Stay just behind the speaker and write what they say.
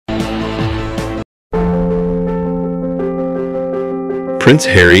Prince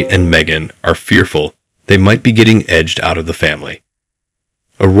Harry and Meghan are fearful they might be getting edged out of the family.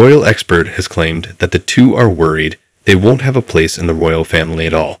 A royal expert has claimed that the two are worried they won't have a place in the royal family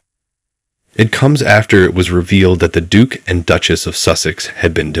at all. It comes after it was revealed that the Duke and Duchess of Sussex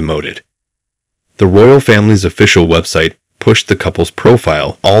had been demoted. The royal family's official website pushed the couple's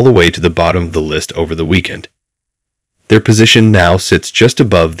profile all the way to the bottom of the list over the weekend. Their position now sits just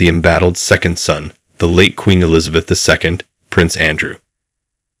above the embattled second son, the late Queen Elizabeth II, Prince Andrew.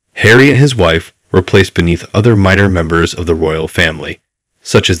 Harry and his wife were placed beneath other minor members of the royal family,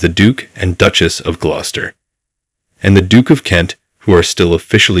 such as the Duke and Duchess of Gloucester, and the Duke of Kent, who are still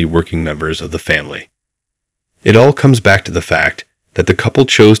officially working members of the family. It all comes back to the fact that the couple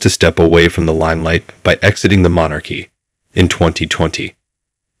chose to step away from the limelight by exiting the monarchy in 2020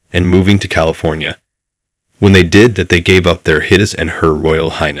 and moving to California. When they did that, they gave up their His and Her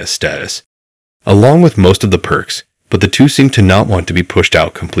Royal Highness status, along with most of the perks, but the two seem to not want to be pushed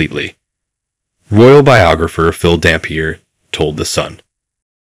out completely. Royal biographer Phil Dampier told The Sun.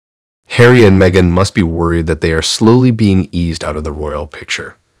 Harry and Meghan must be worried that they are slowly being eased out of the royal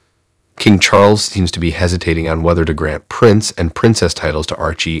picture. King Charles seems to be hesitating on whether to grant prince and princess titles to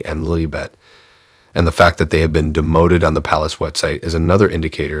Archie and Lilibet, and the fact that they have been demoted on the palace website is another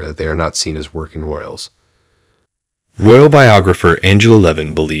indicator that they are not seen as working royals. Royal biographer Angela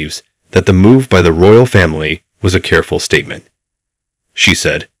Levin believes that the move by the royal family was a careful statement. She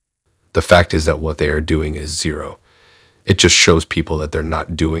said, "The fact is that what they are doing is zero. It just shows people that they're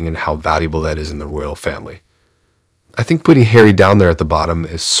not doing and how valuable that is in the royal family. I think putting Harry down there at the bottom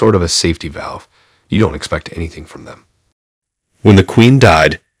is sort of a safety valve. You don't expect anything from them." When the Queen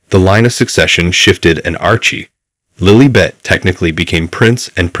died, the line of succession shifted and Archie, Lilibet technically became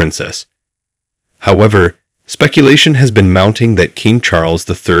Prince and Princess. However, speculation has been mounting that King Charles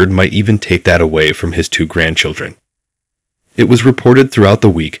III might even take that away from his two grandchildren. It was reported throughout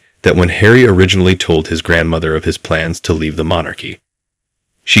the week that when Harry originally told his grandmother of his plans to leave the monarchy,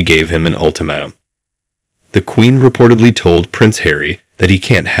 she gave him an ultimatum. The Queen reportedly told Prince Harry that he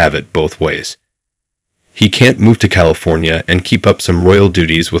can't have it both ways. He can't move to California and keep up some royal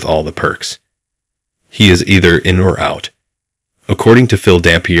duties with all the perks. He is either in or out. According to Phil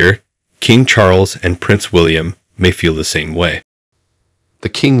Dampier, King Charles and Prince William may feel the same way. The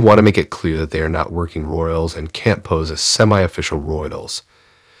king want to make it clear that they are not working royals and can't pose as semi-official royals.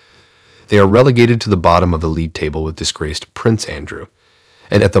 They are relegated to the bottom of the league table with disgraced Prince Andrew,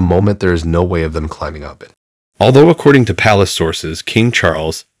 and at the moment there is no way of them climbing up it. Although according to palace sources, King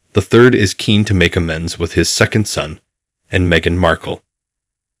Charles III is keen to make amends with his second son and Meghan Markle.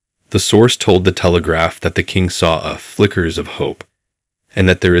 The source told the Telegraph that the king saw flickers of hope, and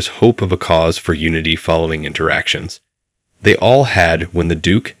that there is hope of a cause for unity following interactions they all had when the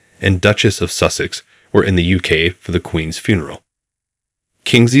Duke and Duchess of Sussex were in the UK for the Queen's funeral.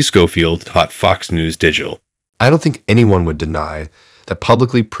 Kingsley Schofield taught Fox News Digital. "I don't think anyone would deny that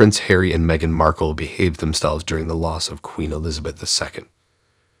publicly Prince Harry and Meghan Markle behaved themselves during the loss of Queen Elizabeth II.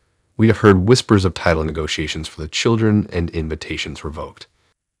 We have heard whispers of title negotiations for the children and invitations revoked,"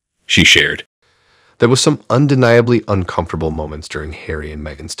 she shared. There was some undeniably uncomfortable moments during Harry and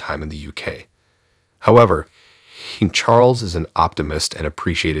Meghan's time in the UK. However, King Charles is an optimist and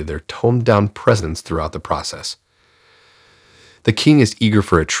appreciated their toned-down presence throughout the process. The king is eager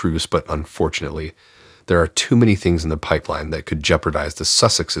for a truce, but unfortunately, there are too many things in the pipeline that could jeopardize the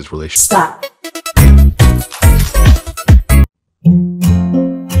Sussexes' relationship. Stop.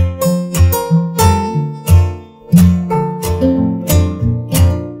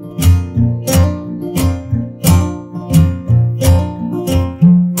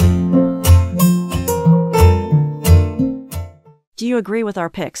 Do you agree with our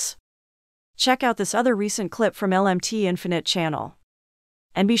picks? Check out this other recent clip from LMT Infinite channel.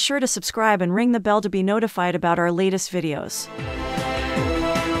 And be sure to subscribe and ring the bell to be notified about our latest videos.